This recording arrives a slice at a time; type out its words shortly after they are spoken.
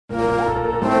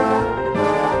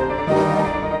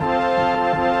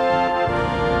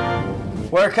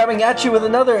We're coming at you with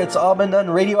another It's All Been Done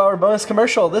Radio Hour bonus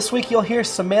commercial. This week you'll hear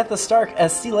Samantha Stark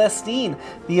as Celestine,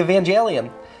 the Evangalien.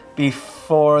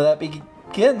 Before that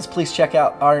begins, please check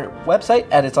out our website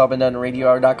at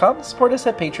itsallbeendonradiohour.com. Support us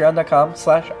at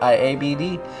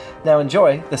patreon.com/IABD. Now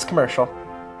enjoy this commercial.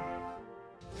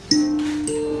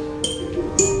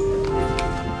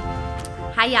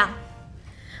 Hiya.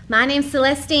 My name's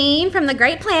Celestine from the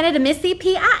great planet of Missy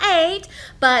P.I.8,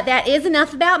 but that is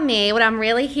enough about me. What I'm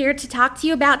really here to talk to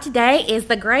you about today is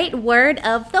the great word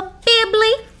of the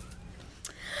Bibli.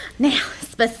 Now,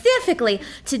 specifically,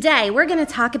 today we're going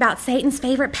to talk about Satan's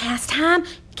favorite pastime,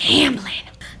 gambling.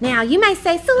 Now, you may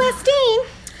say, Celestine,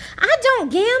 I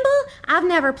don't gamble. I've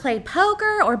never played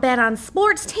poker or bet on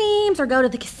sports teams or go to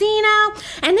the casino,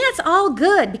 and that's all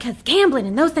good because gambling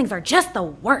and those things are just the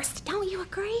worst. Don't you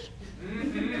agree?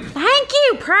 Thank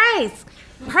you, praise.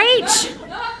 Preach.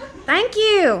 Thank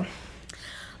you.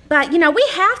 But, we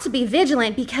have to be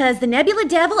vigilant because the Nebula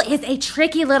Devil is a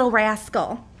tricky little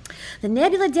rascal. The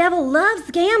Nebula Devil loves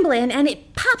gambling, and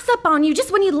it pops up on you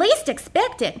just when you least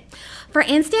expect it. For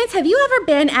instance, have you ever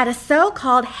been at a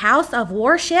so-called house of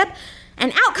worship,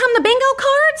 and out come the bingo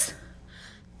cards?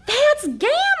 That's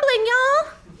gambling,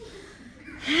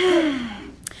 y'all.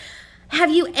 Have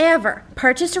you ever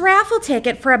purchased a raffle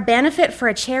ticket for a benefit for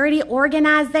a charity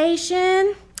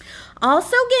organization?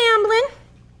 Also gambling.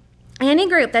 Any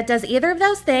group that does either of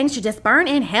those things should just burn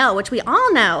in hell, which we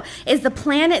all know is the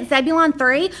planet Zebulon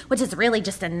 3, which is really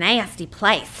just a nasty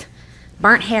place.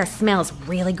 Burnt hair smells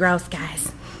really gross,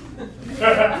 guys.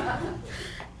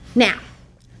 Now,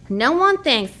 no one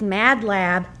thinks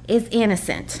MadLab is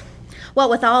innocent. What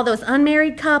with all those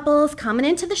unmarried couples coming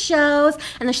into the shows,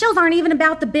 and the shows aren't even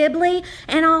about the Bibli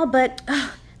and all, but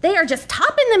they are just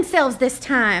topping themselves this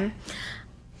time.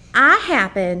 I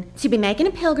happen to be making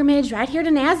a pilgrimage right here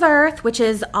to Nazareth, which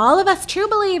is all of us true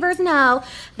believers know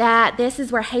that this is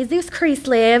where Jesus Christ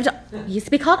lived. It used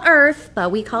to be called Earth,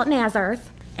 but we call it Nazareth.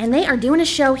 And they are doing a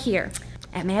show here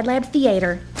at MadLab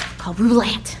Theater called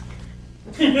Roulette.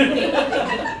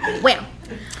 Well,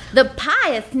 the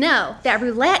pious know that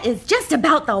roulette is just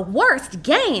about the worst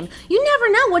game. You never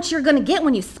know what you're going to get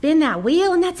when you spin that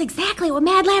wheel, and that's exactly what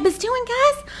MadLab is doing,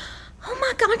 guys. Oh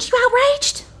my God, aren't you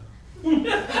outraged?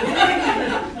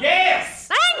 Yes!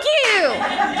 Thank you!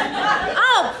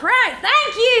 Oh, praise,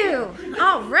 thank you!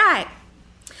 All right.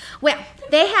 Well,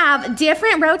 they have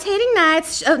different rotating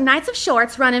nights of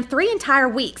shorts running 3 entire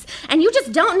weeks, and you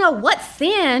just don't know what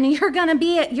sin you're gonna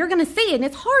see, and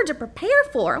it's hard to prepare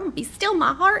for. I'm gonna be still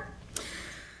my heart.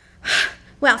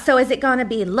 Well, so is it gonna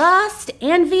be lust,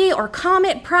 envy, or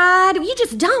comet pride? You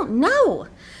just don't know.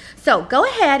 So go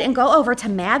ahead and go over to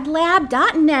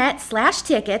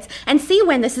madlab.net/tickets and see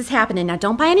when this is happening. Now,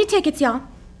 don't buy any tickets, y'all.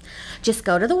 Just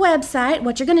go to the website.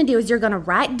 What you're gonna do is you're gonna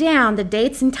write down the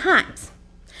dates and times.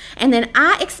 And then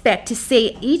I expect to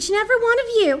see each and every one of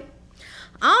you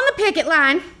on the picket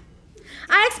line.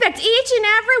 I expect each and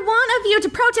every one of you to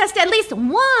protest at least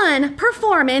one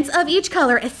performance of each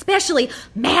color, especially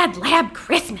MadLab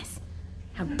Christmas.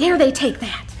 How dare they take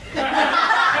that?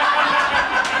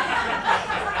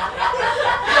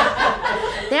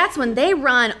 That's when they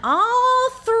run all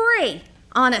 3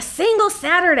 on a single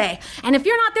Saturday. And if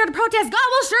you're not there to protest, God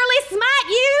will surely smite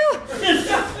you.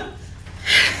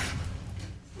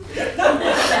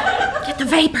 Get the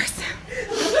vapors.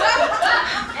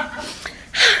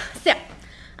 So,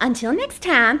 until next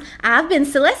time, I've been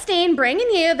Celestine bringing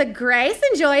you the grace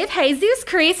and joy of Jesus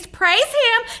Christ. Praise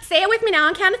Him. Say it with me now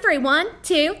on count of 3. 1,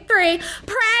 2, 3.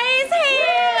 Praise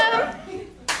Him.